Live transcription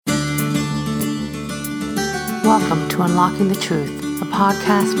Welcome to Unlocking the Truth, a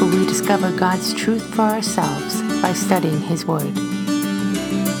podcast where we discover God's truth for ourselves by studying His Word.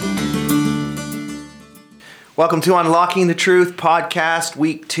 Welcome to Unlocking the Truth podcast,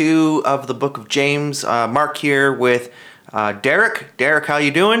 week 2 of the book of James. Mark here with Derek. Derek, how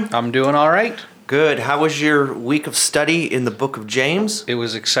you doing? I'm doing all right. Good. How was your week of study in the book of James? It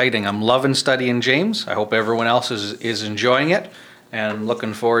was exciting. I'm loving studying James. I hope everyone else is enjoying it and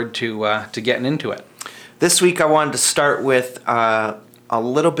looking forward to getting into it. This week I wanted to start with a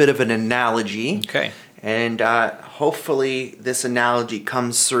little bit of an analogy. Okay. And hopefully this analogy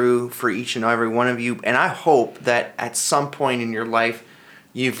comes through for each and every one of you. And I hope that at some point in your life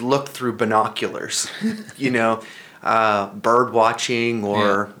you've looked through binoculars, bird watching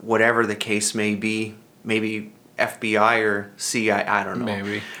or whatever the case may be, maybe FBI or CIA, I don't know.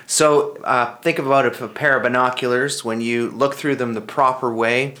 Maybe. So think about a pair of binoculars. When you look through them the proper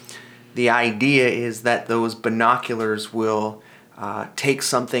way, the idea is that those binoculars will take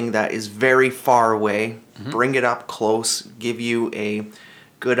something that is very far away, bring it up close, give you a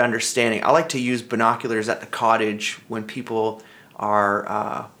good understanding. I like to use binoculars at the cottage when people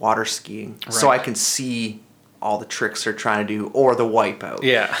are water skiing, so I can see all the tricks they're trying to do, or the wipeout.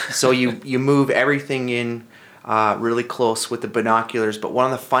 Yeah. So you move everything in really close with the binoculars. But one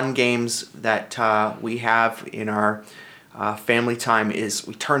of the fun games that we have in our family time is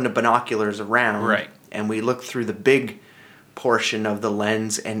we turn the binoculars around, and we look through the big portion of the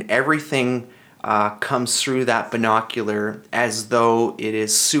lens, and everything comes through that binocular as though it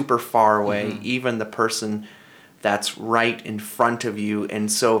is super far away, even the person that's right in front of you.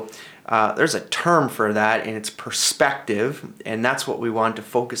 And so there's a term for that, and it's perspective, and that's what we want to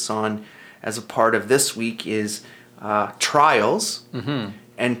focus on as a part of this week is trials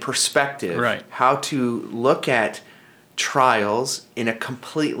and perspective. Right. How to look at trials in a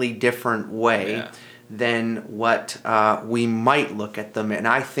completely different way than what we might look at them. And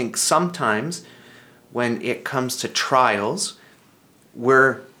I think sometimes when it comes to trials,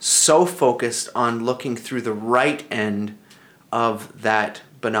 we're so focused on looking through the right end of that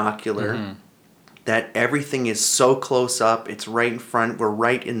binocular that everything is so close up, it's right in front, we're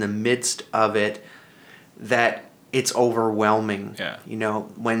right in the midst of it, that it's overwhelming.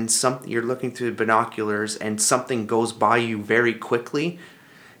 When you're looking through the binoculars and something goes by you very quickly,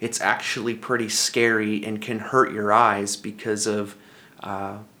 it's actually pretty scary and can hurt your eyes because of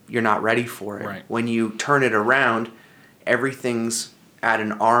you're not ready for it. Right. When you turn it around, everything's at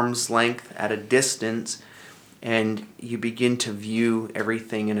an arm's length, at a distance, and you begin to view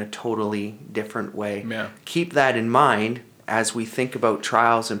everything in a totally different way. Yeah. Keep that in mind as we think about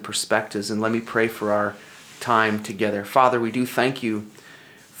trials and perspectives, and let me pray for our time together. Father, we do thank you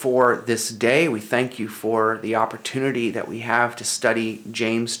for this day. We thank you for the opportunity that we have to study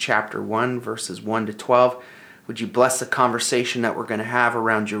James chapter 1, verses 1 to 12. Would you bless the conversation that we're going to have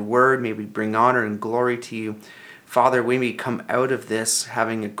around your word? May we bring honor and glory to you. Father, we may come out of this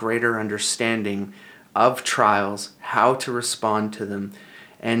having a greater understanding of trials, how to respond to them,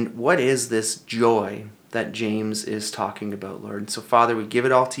 and what is this joy that James is talking about, Lord. So, Father, we give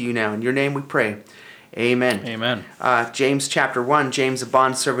it all to you now. In your name we pray. Amen. Amen. James chapter 1, James, a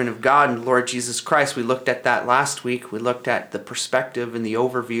bondservant of God and Lord Jesus Christ. We looked at that last week. We looked at the perspective and the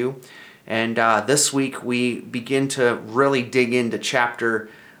overview. And this week we begin to really dig into chapter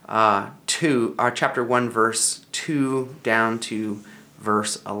 1, verse 2 down to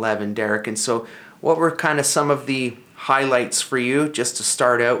verse 11, Derek. And so what were kind of some of the highlights for you just to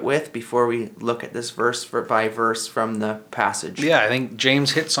start out with before we look at this verse by verse from the passage? Yeah, I think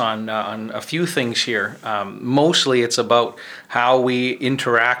James hits on a few things here. Mostly it's about how we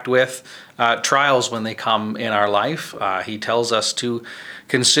interact with trials when they come in our life. He tells us to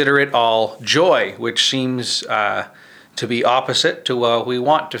consider it all joy, which seems to be opposite to what we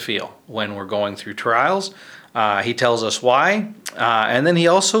want to feel when we're going through trials. He tells us why, and then he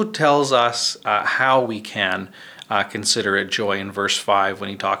also tells us how we can consider it joy in verse 5 when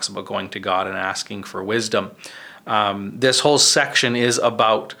he talks about going to God and asking for wisdom. This whole section is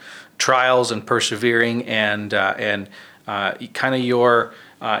about trials and persevering and kind of your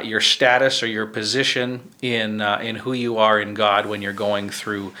status or your position in who you are in God when you're going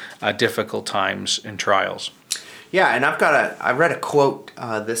through difficult times and trials. Yeah, and I read a quote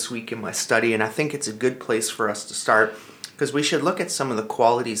this week in my study, and I think it's a good place for us to start because we should look at some of the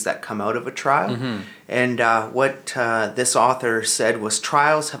qualities that come out of a trial. And what this author said was,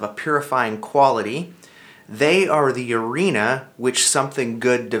 trials have a purifying quality. They are the arena which something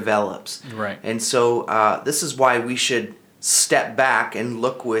good develops. Right. And so this is why we should step back and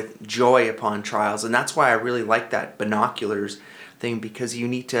look with joy upon trials. And that's why I really like that binoculars thing, because you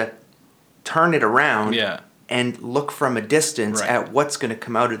need to turn it around and look from a distance at what's going to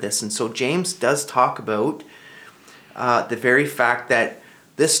come out of this. And so James does talk about the very fact that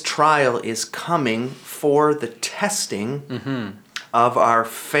this trial is coming for the testing of our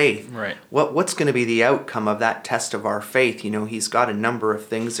faith. Right. What's going to be the outcome of that test of our faith? You know, he's got a number of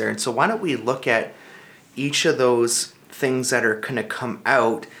things there. And so why don't we look at each of those things that are going to come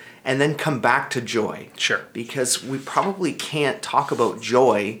out and then come back to joy. Sure. Because we probably can't talk about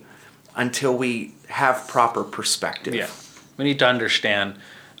joy until we have proper perspective. Yeah. We need to understand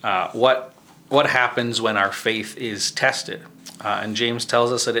what happens when our faith is tested. And James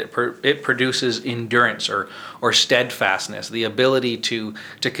tells us that it produces endurance or steadfastness, the ability to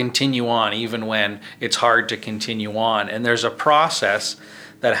continue on even when it's hard to continue on. And there's a process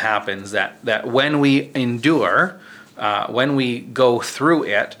that happens that when we endure, when we go through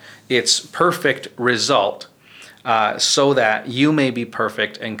it, it's perfect result, so that you may be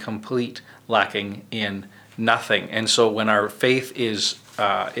perfect and complete, lacking in nothing. And so when our faith is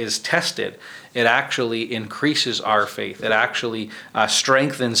tested, it actually increases our faith. It actually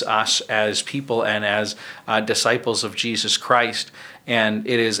strengthens us as people and as disciples of Jesus Christ. And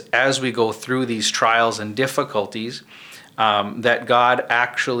it is as we go through these trials and difficulties that God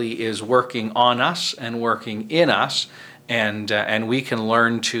actually is working on us and working in us, and we can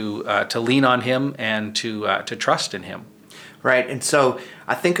learn to lean on Him and to trust in Him. Right, and so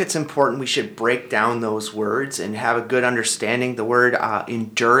I think it's important we should break down those words and have a good understanding. The word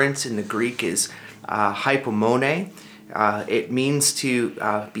endurance in the Greek is hypomone. It means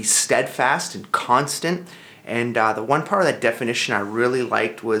to be steadfast and constant. And the one part of that definition I really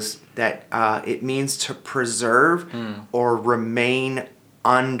liked was that it means to preserve or remain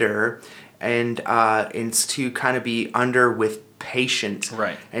under, and it's to kind of be under with patience.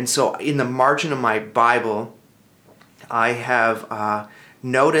 Right. And so in the margin of my Bible, I have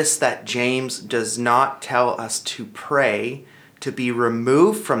noticed that James does not tell us to pray to be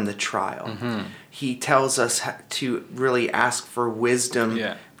removed from the trial. He tells us to really ask for wisdom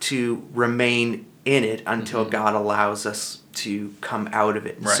to remain in it until God allows us to come out of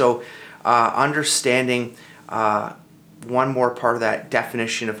it. Right. So understanding one more part of that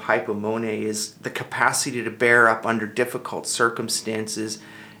definition of hypomone is the capacity to bear up under difficult circumstances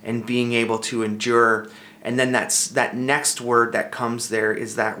and being able to endure. And then that next word that comes there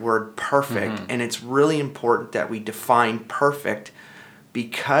is that word perfect. And it's really important that we define perfect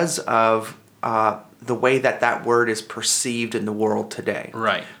because of the way that word is perceived in the world today.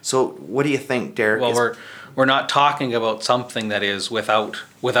 Right. So what do you think, Derek? Well, we're not talking about something that is without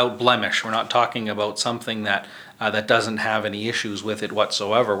blemish. We're not talking about something that doesn't have any issues with it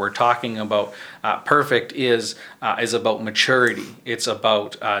whatsoever. We're talking about perfect is about maturity. It's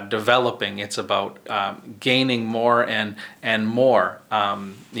about developing. It's about gaining more and more.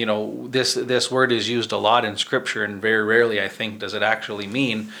 This word is used a lot in Scripture, and very rarely, I think, does it actually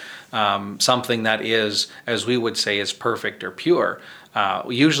mean something that is, as we would say, is perfect or pure.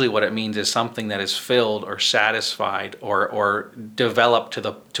 Usually what it means is something that is filled or satisfied or developed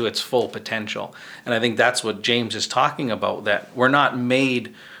to its full potential. And I think that's what James is talking about, that we're not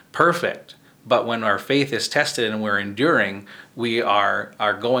made perfect, but when our faith is tested and we're enduring, we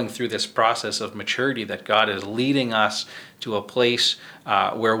are going through this process of maturity, that God is leading us to a place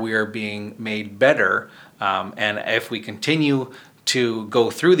where we are being made better. And if we continue to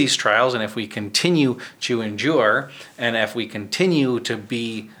go through these trials, and if we continue to endure, and if we continue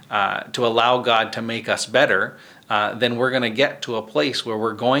to allow God to make us better, then we're going to get to a place where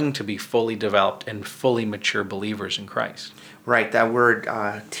we're going to be fully developed and fully mature believers in Christ. Right, that word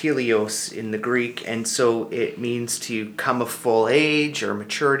teleos in the Greek, and so it means to come of full age or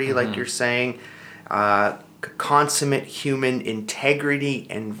maturity, like you're saying, consummate human integrity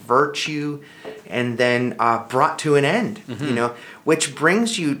and virtue, and then brought to an end, which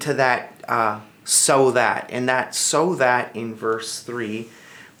brings you to that so that in verse 3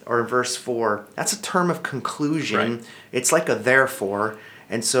 or verse 4, that's a term of conclusion. Right. It's like a therefore.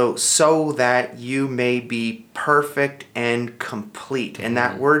 And so that you may be perfect and complete. And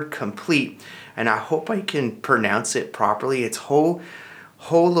that word complete, and I hope I can pronounce it properly, it's holoklaros,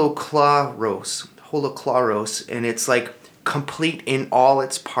 and it's like complete in all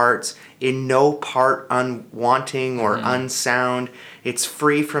its parts, in no part unwanting or unsound. It's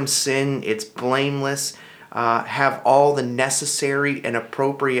free from sin, it's blameless, have all the necessary and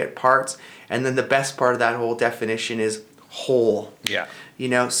appropriate parts. And then the best part of that whole definition is whole. Yeah.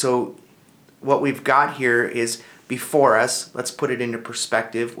 So what we've got here is before us, let's put it into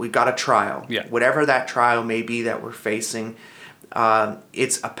perspective, we've got a trial. Yeah. Whatever that trial may be that we're facing,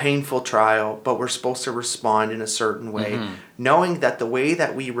 it's a painful trial, but we're supposed to respond in a certain way, knowing that the way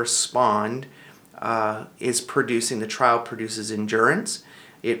that we respond is producing, the trial produces endurance.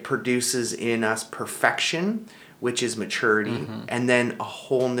 It produces in us perfection, which is maturity, and then a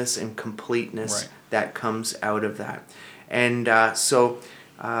wholeness and completeness that comes out of that. And so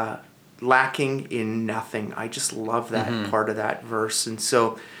lacking in nothing. I just love that part of that verse. And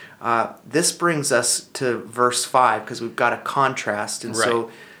so this brings us to verse 5, because we've got a contrast. And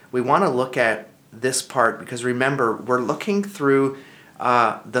so we want to look at this part, because remember, we're looking through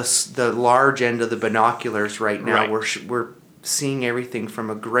the large end of the binoculars right now. We're seeing everything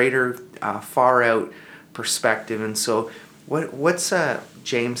from a greater, far out perspective. And so what's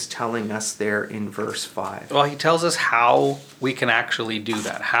James telling us there in verse 5? Well, he tells us how we can actually do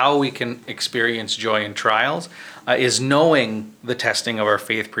that, how we can experience joy in trials, is knowing the testing of our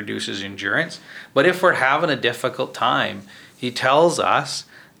faith produces endurance. But if we're having a difficult time, he tells us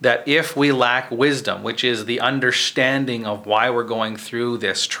that if we lack wisdom, which is the understanding of why we're going through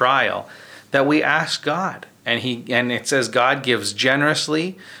this trial, that we ask God. And it says God gives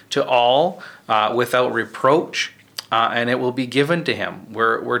generously to all without reproach, and it will be given to him.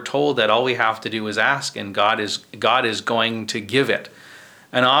 We're told that all we have to do is ask, and God is going to give it.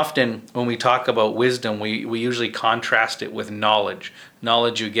 And often when we talk about wisdom, we usually contrast it with knowledge.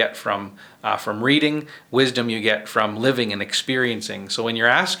 Knowledge you get from reading, wisdom you get from living and experiencing. So when you're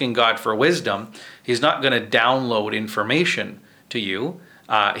asking God for wisdom, he's not going to download information to you.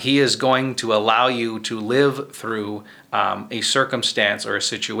 He is going to allow you to live through a circumstance or a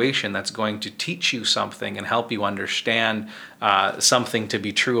situation that's going to teach you something and help you understand something to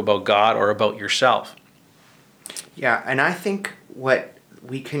be true about God or about yourself. Yeah, and I think what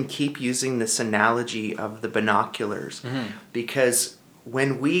we can keep using this analogy of the binoculars, because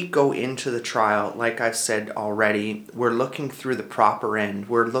when we go into the trial, like I've said already, we're looking through the proper end.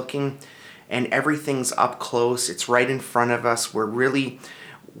 We're looking, and everything's up close. It's right in front of us.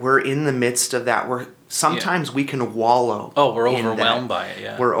 We're in the midst of that. Sometimes we can wallow. Oh, we're overwhelmed by it,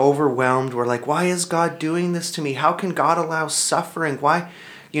 yeah. We're overwhelmed. We're like, why is God doing this to me? How can God allow suffering? Why?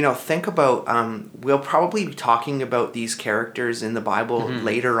 Think about, we'll probably be talking about these characters in the Bible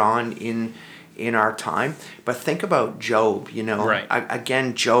later on in our time. But think about Job,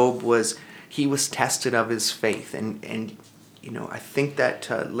 Again, Job was tested of his faith. And I think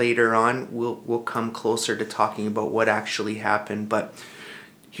that later on we'll come closer to talking about what actually happened. But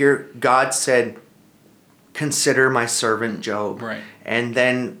here, God said, consider my servant Job. Right. And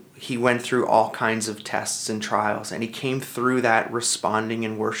then he went through all kinds of tests and trials, and he came through that responding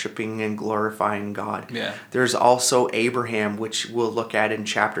and worshiping and glorifying God. Yeah. There's also Abraham, which we'll look at in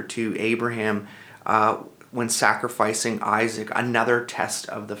chapter 2. Abraham, when sacrificing Isaac, another test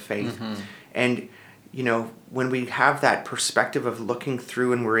of the faith. And, when we have that perspective of looking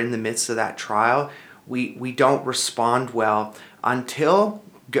through and we're in the midst of that trial, we don't respond well until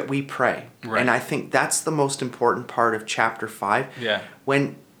we pray. Right. And I think that's the most important part of chapter 5. Yeah.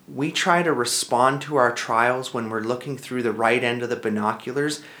 When we try to respond to our trials, when we're looking through the right end of the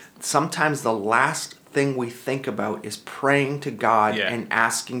binoculars, sometimes the last thing we think about is praying to God and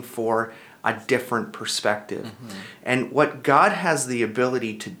asking for a different perspective. And what God has the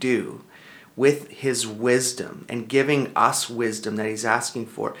ability to do with his wisdom and giving us wisdom that he's asking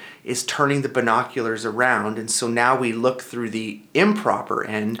for is turning the binoculars around. And so now we look through the improper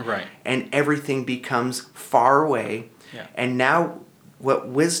end, and everything becomes far away. Yeah. And now what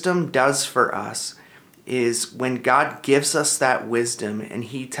wisdom does for us is when God gives us that wisdom, and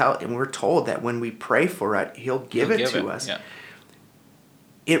and we're told that when we pray for it, he'll give it to us. Yeah.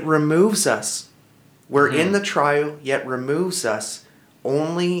 It removes us. We're in the trial, yet removes us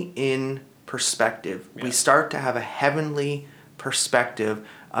only in perspective. Yeah. We start to have a heavenly perspective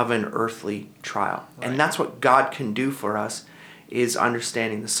of an earthly trial. Right. And that's what God can do for us, is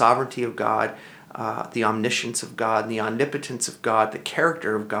understanding the sovereignty of God, the omniscience of God, the omnipotence of God, the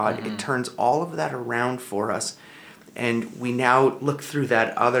character of God. It turns all of that around for us. And we now look through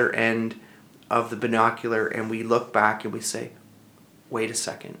that other end of the binocular, and we look back and we say, wait a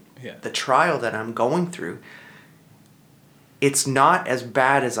second. Yeah. The trial that I'm going through, it's not as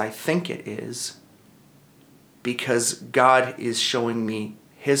bad as I think it is, because God is showing me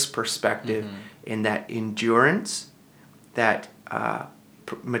his perspective in that endurance, that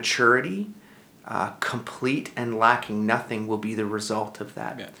maturity, complete and lacking nothing will be the result of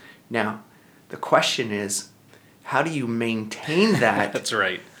that. Yeah. Now, the question is, how do you maintain that That's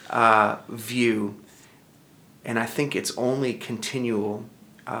right. view? And I think it's only continual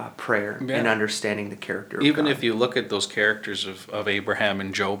prayer and understanding the character of Even God. if you look at those characters of Abraham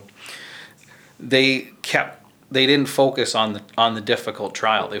and Job, they didn't focus on the difficult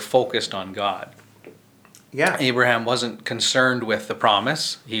trial. They focused on God. Yeah. Abraham wasn't concerned with the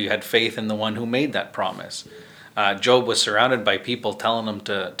promise. He had faith in the one who made that promise. Job was surrounded by people telling him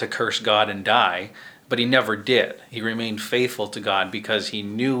to curse God and die, but he never did. He remained faithful to God because he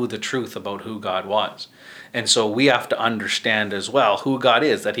knew the truth about who God was. And so we have to understand as well who God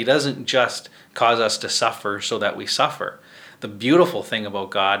is, that he doesn't just cause us to suffer so that we suffer. The beautiful thing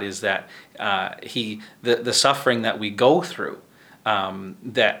about God is that the suffering that we go through,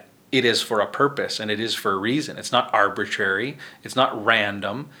 that it is for a purpose and it is for a reason. It's not arbitrary. It's not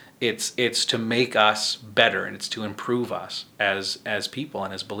random. It's to make us better, and it's to improve us as people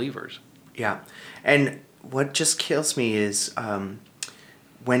and as believers. Yeah. And what just kills me is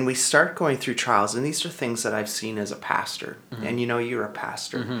when we start going through trials, and these are things that I've seen as a pastor, and you're a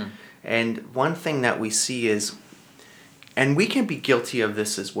pastor. And one thing that we see is, and we can be guilty of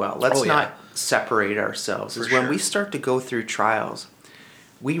this as well. Let's not separate ourselves. Is when we start to go through trials,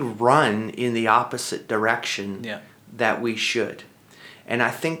 we run in the opposite direction that we should. And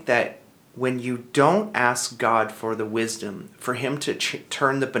I think that when you don't ask God for the wisdom, for him to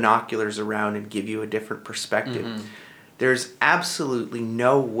turn the binoculars around and give you a different perspective, there's absolutely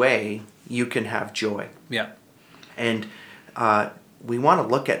no way you can have joy. Yeah. And we want to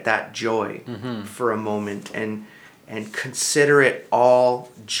look at that joy for a moment and consider it all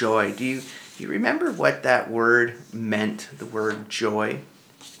joy. Do you remember what that word meant, the word joy?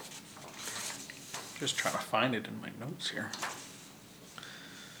 Just trying to find it in my notes here.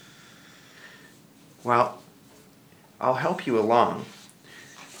 Well, I'll help you along.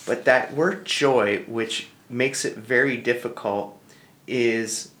 But that word joy, which makes it very difficult,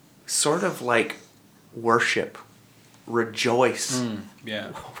 is sort of like worship, rejoice.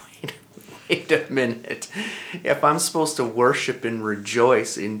 Wait a minute. If I'm supposed to worship and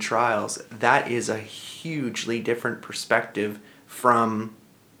rejoice in trials, that is a hugely different perspective from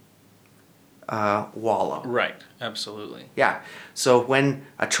wallow. Right, absolutely. Yeah. So when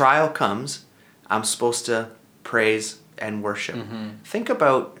a trial comes, I'm supposed to praise and worship. Think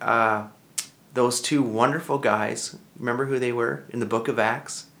about those two wonderful guys. Remember who they were in the book of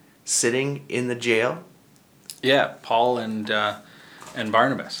Acts, sitting in the jail? Yeah, Paul and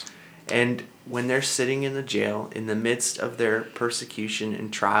Barnabas. And when they're sitting in the jail, in the midst of their persecution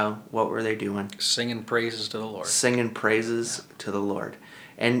and trial, what were they doing? Singing praises to the Lord. Singing praises to the Lord.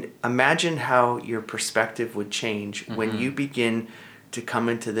 And imagine how your perspective would change when you begin to come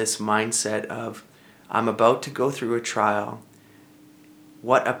into this mindset of, I'm about to go through a trial.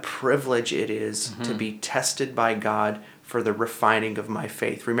 What a privilege it is to be tested by God for the refining of my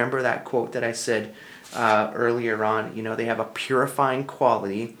faith. Remember that quote that I said earlier on? They have a purifying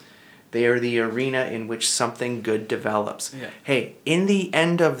quality. They are the arena in which something good develops. Yeah. Hey, in the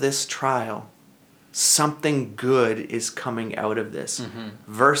end of this trial, something good is coming out of this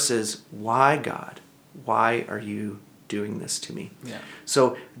versus, why, God? Why are you doing this to me? Yeah.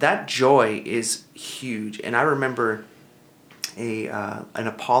 So that joy is huge. And I remember an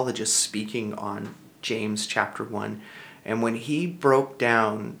apologist speaking on James chapter 1, and when he broke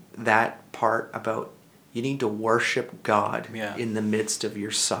down that part about you need to worship God in the midst of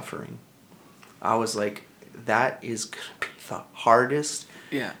your suffering, I was like, that is going to be the hardest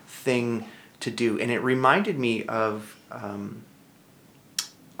thing to do. And it reminded me of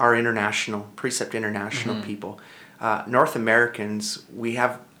our Precept International people. North Americans, we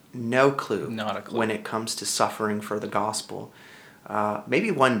have no clue, when it comes to suffering for the gospel.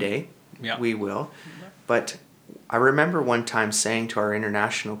 Maybe one day we will. But I remember one time saying to our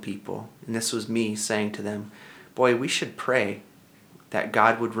international people, and this was me saying to them, boy, we should pray that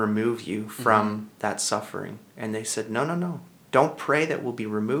God would remove you from that suffering. And they said, no. Don't pray that we'll be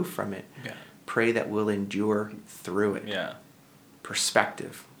removed from it. Yeah. Pray that we'll endure through it. Yeah.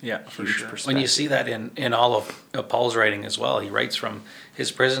 Perspective. Yeah, for sure. When you see that in all of Paul's writing as well, he writes from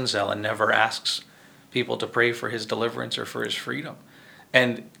his prison cell and never asks people to pray for his deliverance or for his freedom.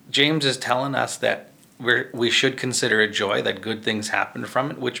 And James is telling us that we should consider it joy that good things happen from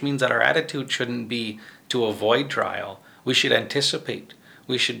it, which means that our attitude shouldn't be to avoid trial. We should anticipate.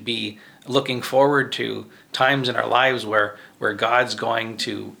 We should be looking forward to times in our lives where God's going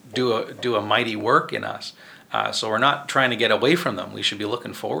to do a mighty work in us. So we're not trying to get away from them. We should be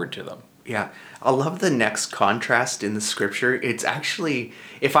looking forward to them. Yeah. I love the next contrast in the scripture. It's actually,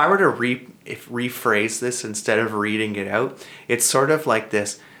 if I were to rephrase this instead of reading it out, it's sort of like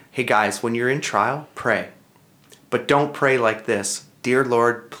this. Hey guys, when you're in trial, pray. But don't pray like this. Dear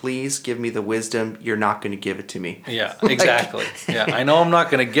Lord, please give me the wisdom. You're not going to give it to me. Yeah, exactly. I know I'm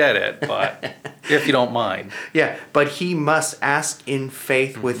not going to get it, but if you don't mind. Yeah, but he must ask in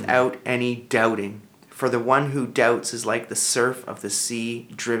faith without any doubting. For the one who doubts is like the surf of the sea,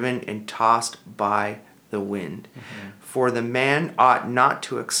 driven and tossed by the wind. For the man ought not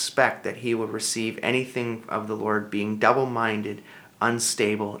to expect that he will receive anything of the Lord, being double-minded,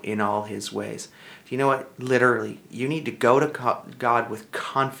 unstable in all his ways. You know what? Literally, you need to go to God with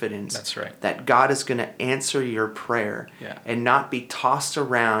confidence. That's right. That God is going to answer your prayer, and not be tossed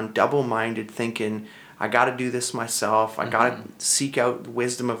around, double-minded, thinking, I got to do this myself. I got to seek out the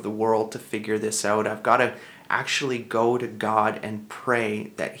wisdom of the world to figure this out. I've got to actually go to God and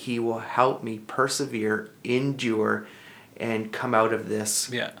pray that he will help me persevere, endure, and come out of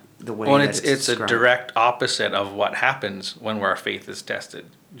this the way that it's a direct opposite of what happens when our faith is tested.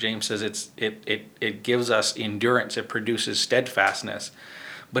 James says it gives us endurance, it produces steadfastness.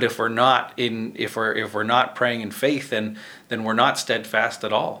 But if we're not praying in faith, then we're not steadfast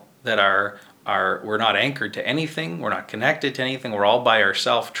at all. That we're not anchored to anything, we're not connected to anything, we're all by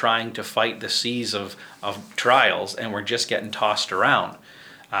ourselves trying to fight the seas of trials, and we're just getting tossed around.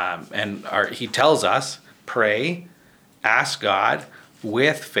 He tells us, pray, ask God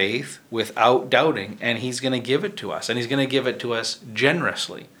with faith, without doubting, and he's going to give it to us, and he's going to give it to us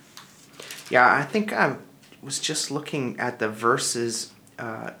generously. Yeah, I think I was just looking at the verses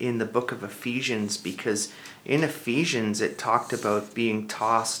in the book of Ephesians, because in Ephesians it talked about being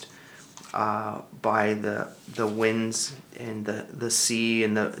tossed by the winds and the sea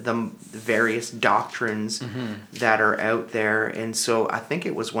and the various doctrines that are out there. And so I think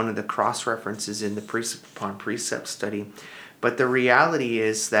it was one of the cross references in the precept upon precept study. But the reality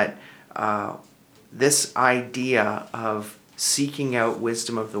is that this idea of seeking out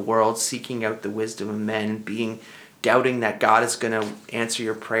wisdom of the world, seeking out the wisdom of men, doubting that God is going to answer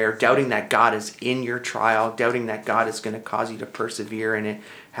your prayer, doubting that God is in your trial, doubting that God is going to cause you to persevere in it,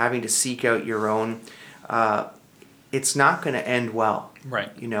 having to seek out your own, it's not going to end well.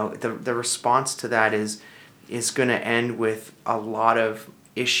 Right. You know, the response to that is going to end with a lot of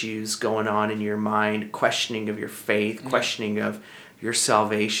issues going on in your mind, questioning of your faith, questioning of your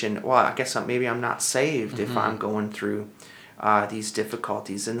salvation. Well, I guess maybe I'm not saved if I'm going through these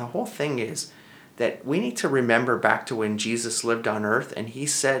difficulties. And the whole thing is that we need to remember back to when Jesus lived on earth, and he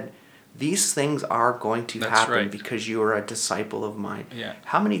said, these things are going to happen because you are a disciple of mine. Yeah.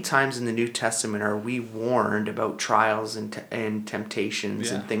 How many times in the New Testament are we warned about trials and temptations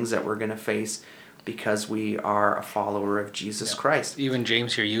and things that we're going to face because we are a follower of Jesus Christ? Even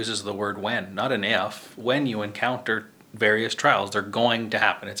James here uses the word when, not an if. When you encounter various trials, they're going to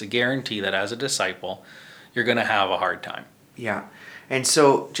happen. It's a guarantee that as a disciple, you're going to have a hard time. Yeah. And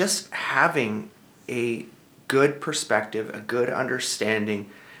so just having a good perspective, a good understanding,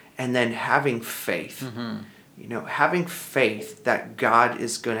 and then having faith, you know, having faith that God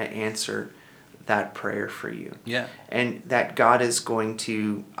is going to answer that prayer for you. Yeah. And that God is going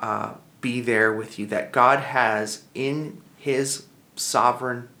to be there with you, that God has in his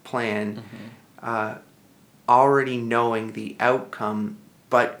sovereign plan already knowing the outcome,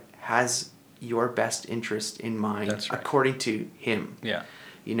 but has your best interest in mind according to him. Yeah.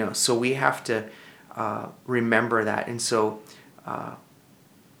 You know, so we have to remember that. And so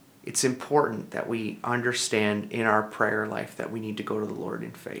it's important that we understand in our prayer life that we need to go to the Lord in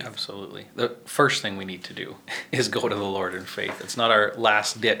faith. Absolutely. The first thing we need to do is go to the Lord in faith. It's not our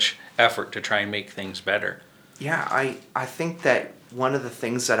last-ditch effort to try and make things better. Yeah, I think that one of the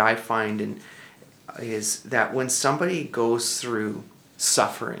things that I find is that when somebody goes through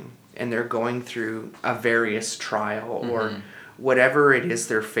suffering and they're going through a various trial or whatever it is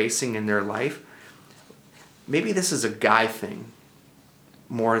they're facing in their life, maybe this is a guy thing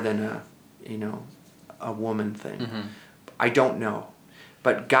more than a woman thing. I don't know.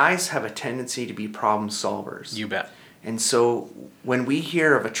 But guys have a tendency to be problem solvers. You bet. And so when we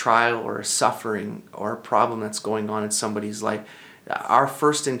hear of a trial or a suffering or a problem that's going on in somebody's life, our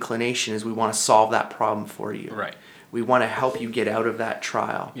first inclination is we want to solve that problem for you. Right. We want to help you get out of that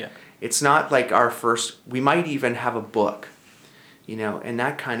trial. Yeah. It's not like we might even have a book, you know, and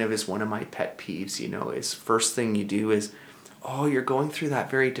that kind of is one of my pet peeves, you know, is first thing you do is, oh, you're going through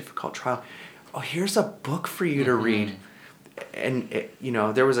that very difficult trial. Oh, here's a book for you to read. And, you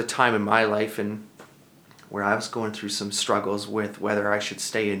know, there was a time in my life where I was going through some struggles with whether I should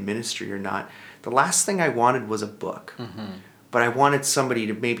stay in ministry or not. The last thing I wanted was a book. But I wanted somebody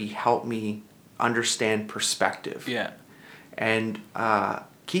to maybe help me understand perspective. Yeah. And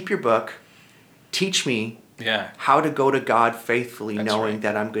keep your book. Teach me how to go to God faithfully, knowing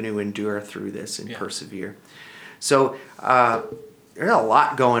that I'm going to endure through this and persevere. So there's a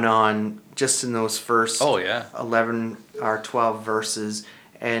lot going on just in those first 11 or 12 verses.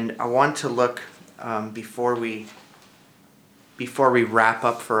 And I want to look before we wrap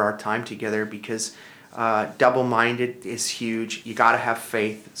up for our time together, because double-minded is huge. You got to have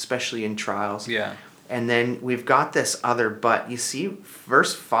faith, especially in trials. Yeah. And then we've got this other but. You see,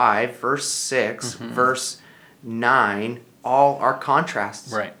 verse 5, verse 6, verse 9, all are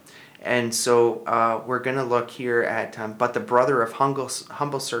contrasts. Right. And so we're going to look here at, but the brother of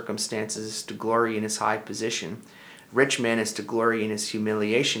humble circumstances is to glory in his high position. Rich man is to glory in his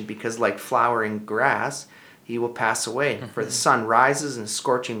humiliation, because like flowering grass, he will pass away. For the sun rises and a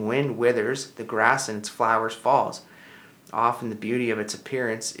scorching wind withers the grass, and its flowers falls. Often the beauty of its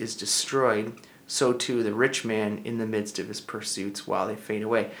appearance is destroyed. So too the rich man in the midst of his pursuits while they fade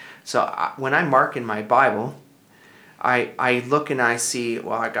away. So when I mark in my Bible, I look and I see,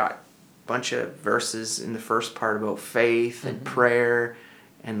 well, I got a bunch of verses in the first part about faith and prayer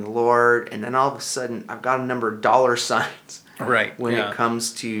and the Lord, and then all of a sudden I've got a number of dollar signs Right. when it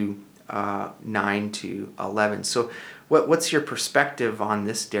comes to 9 to 11. So what's your perspective on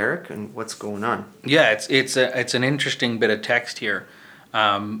this, Derek, and what's going on? Yeah, it's an interesting bit of text here,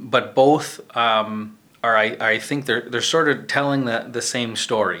 but both I think they're sort of telling the same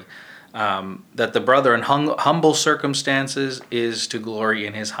story. That the brother in humble circumstances is to glory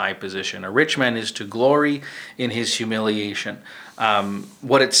in his high position. A rich man is to glory in his humiliation.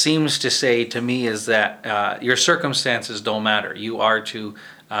 What it seems to say to me is that your circumstances don't matter. You are to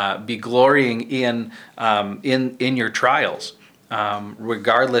be glorying in your trials,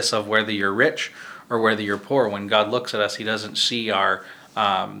 regardless of whether you're rich or whether you're poor. When God looks at us, He doesn't see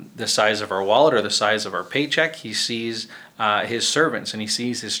the size of our wallet or the size of our paycheck. He sees His servants, and He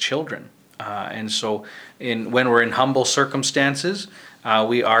sees His children. And so when we're in humble circumstances,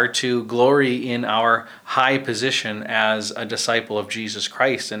 we are to glory in our high position as a disciple of Jesus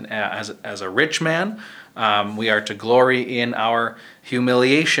Christ. And as a rich man, we are to glory in our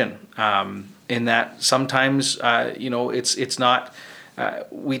humiliation, in that sometimes, it's not,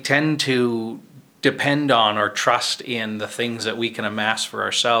 we tend to depend on or trust in the things that we can amass for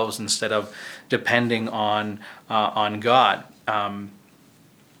ourselves instead of depending on God.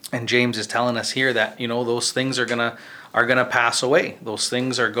 And James is telling us here that those things are gonna pass away. Those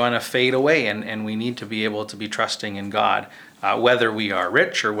things are going to fade away, and we need to be able to be trusting in God, whether we are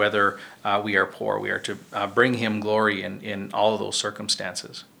rich or whether we are poor. We are to bring Him glory in all of those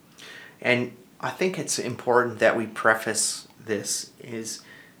circumstances. And I think it's important that we preface this is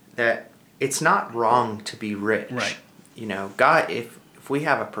that it's not wrong to be rich. Right. God, if we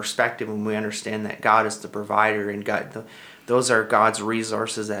have a perspective and we understand that God is the provider and those are God's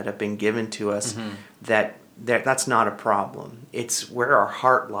resources that have been given to us, that's not a problem. It's where our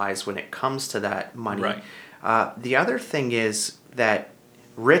heart lies when it comes to that money. Right. The other thing is that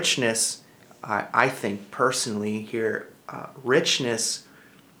richness, I think personally here, richness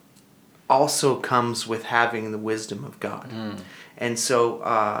also comes with having the wisdom of God. And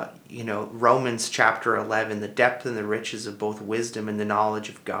so, Romans chapter 11, the depth and the riches of both wisdom and the knowledge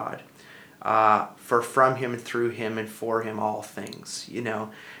of God. For from Him and through Him and for Him all things,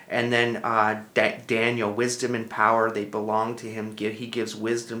 And then Daniel, wisdom and power, they belong to Him. He gives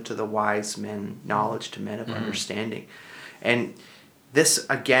wisdom to the wise men, knowledge to men of understanding. And this,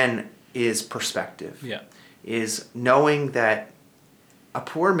 again, is perspective. Yeah. Is knowing that a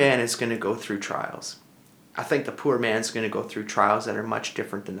poor man is going to go through trials. I think the poor man is going to go through trials that are much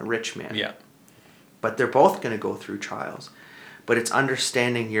different than the rich man. Yeah. But they're both going to go through trials. But it's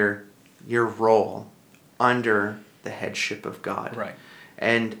understanding your role under the headship of God. Right.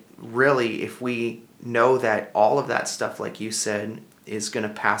 And really, if we know that all of that stuff, like you said, is going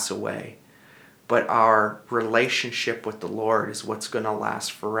to pass away, but our relationship with the Lord is what's going to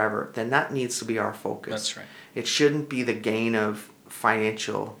last forever, then that needs to be our focus. That's right. It shouldn't be the gain of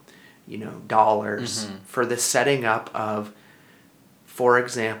financial dollars for the setting up of, for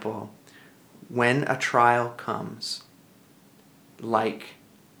example, when a trial comes, like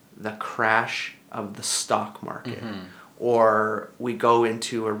the crash of the stock market, or we go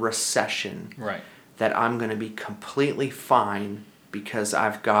into a recession, right, that I'm going to be completely fine because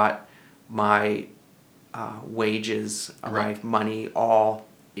I've got my wages, right, my money all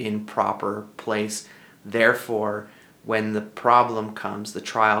in proper place. Therefore, when the problem comes, the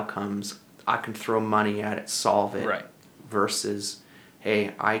trial comes, I can throw money at it, solve it. Right. Versus,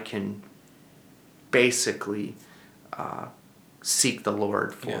 hey, I can basically seek the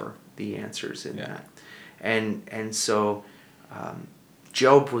Lord for the answers in that. And so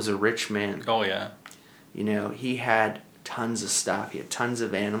Job was a rich man. Oh, yeah. He had tons of stuff. He had tons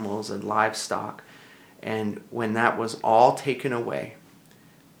of animals and livestock. And when that was all taken away,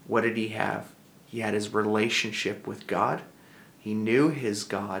 what did he have? He had his relationship with God. He knew his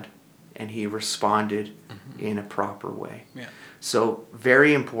God, and he responded in a proper way. Yeah. So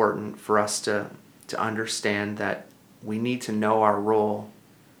very important for us to understand that we need to know our role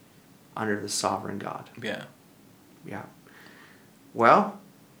under the sovereign God. Yeah. Yeah. Well,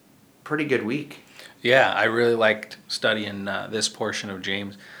 pretty good week. Yeah, I really liked studying this portion of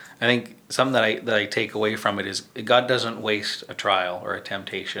James. I think something that I take away from it is God doesn't waste a trial or a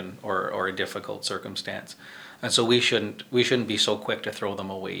temptation or a difficult circumstance, and so we shouldn't be so quick to throw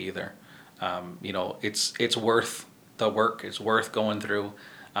them away either. It's worth the work. It's worth going through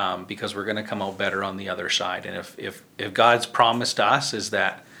because we're going to come out better on the other side. And if God's promise to us is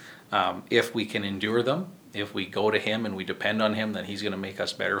that if we can endure them, if we go to Him and we depend on Him, then He's going to make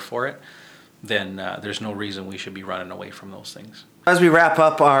us better for it. Then there's no reason we should be running away from those things. As we wrap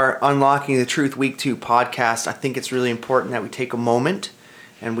up our Unlocking the Truth Week 2 podcast, I think it's really important that we take a moment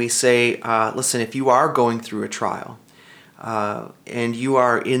and we say, listen, if you are going through a trial and you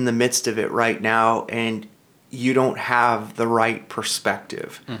are in the midst of it right now and you don't have the right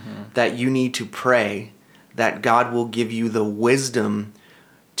perspective, that you need to pray that God will give you the wisdom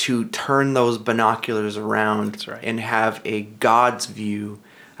to turn those binoculars around. That's right. And have a God's view,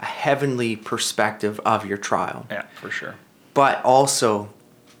 a heavenly perspective of your trial. Yeah, for sure. But also,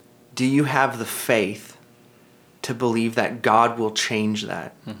 do you have the faith to believe that God will change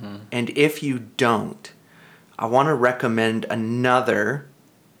that? And if you don't, I want to recommend another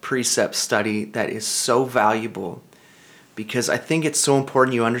precept study that is so valuable because I think it's so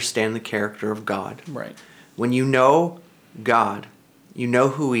important you understand the character of God. Right. When you know God, you know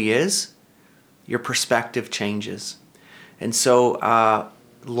who He is, your perspective changes. And so,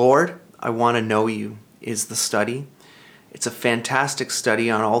 Lord, I want to know you is the study. It's a fantastic study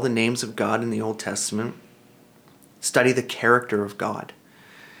on all the names of God in the Old Testament. Study the character of God.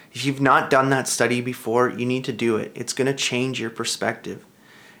 If you've not done that study before, you need to do it. It's going to change your perspective.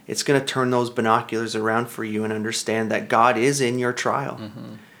 It's going to turn those binoculars around for you and understand that God is in your trial.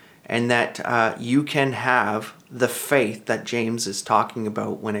 And that you can have the faith that James is talking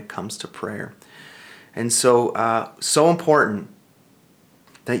about when it comes to prayer. And so, so important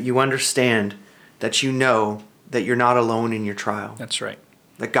that you understand, that you know that you're not alone in your trial. That's right.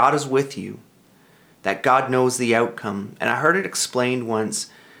 That God is with you. That God knows the outcome. And I heard it explained once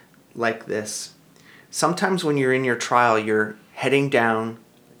like this. Sometimes when you're in your trial, you're heading down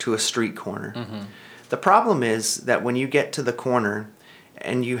to a street corner. The problem is that when you get to the corner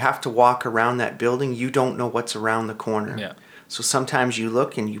and you have to walk around that building, you don't know what's around the corner. Yeah. So sometimes you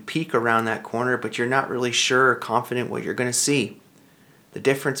look and you peek around that corner, but you're not really sure or confident what you're going to see. The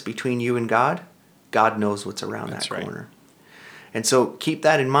difference between you and God, God knows what's around that corner. And so keep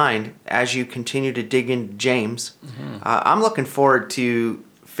that in mind as you continue to dig into James. I'm looking forward to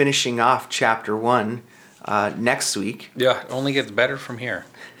finishing off chapter 1 next week. Yeah, it only gets better from here.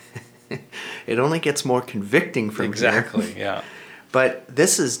 It only gets more convicting from here. Exactly, yeah. But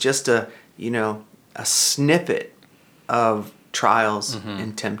this is just a snippet of trials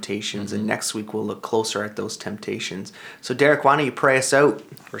and temptations. And next week we'll look closer at those temptations. So Derek, why don't you pray us out?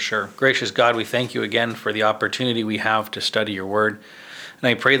 For sure. Gracious God, we thank you again for the opportunity we have to study your word. And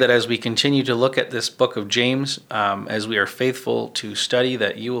I pray that as we continue to look at this book of James, as we are faithful to study,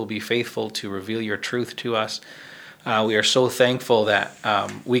 that you will be faithful to reveal your truth to us. We are so thankful that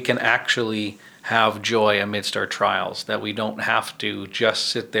we can actually have joy amidst our trials, that we don't have to just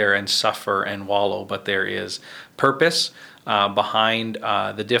sit there and suffer and wallow, but there is purpose behind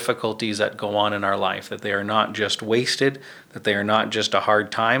the difficulties that go on in our life, that they are not just wasted, that they are not just a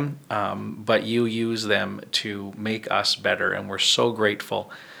hard time, but you use them to make us better. And we're so grateful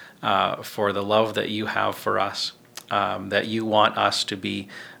for the love that you have for us, that you want us to be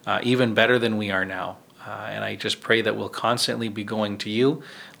even better than we are now. And I just pray that we'll constantly be going to you,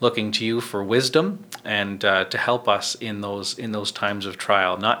 looking to you for wisdom and to help us in those times of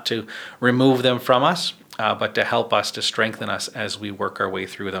trial, not to remove them from us, but to help us, to strengthen us as we work our way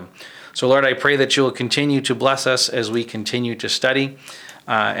through them. So Lord, I pray that you will continue to bless us as we continue to study.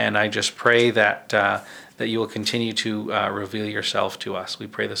 And I just pray that you will continue to reveal yourself to us. We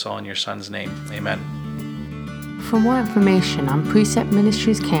pray this all in your Son's name. Amen. For more information on Precept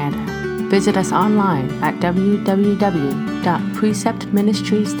Ministries Canada, visit us online at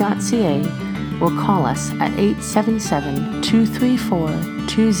www.preceptministries.ca or call us at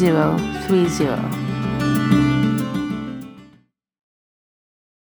 877-234-2030.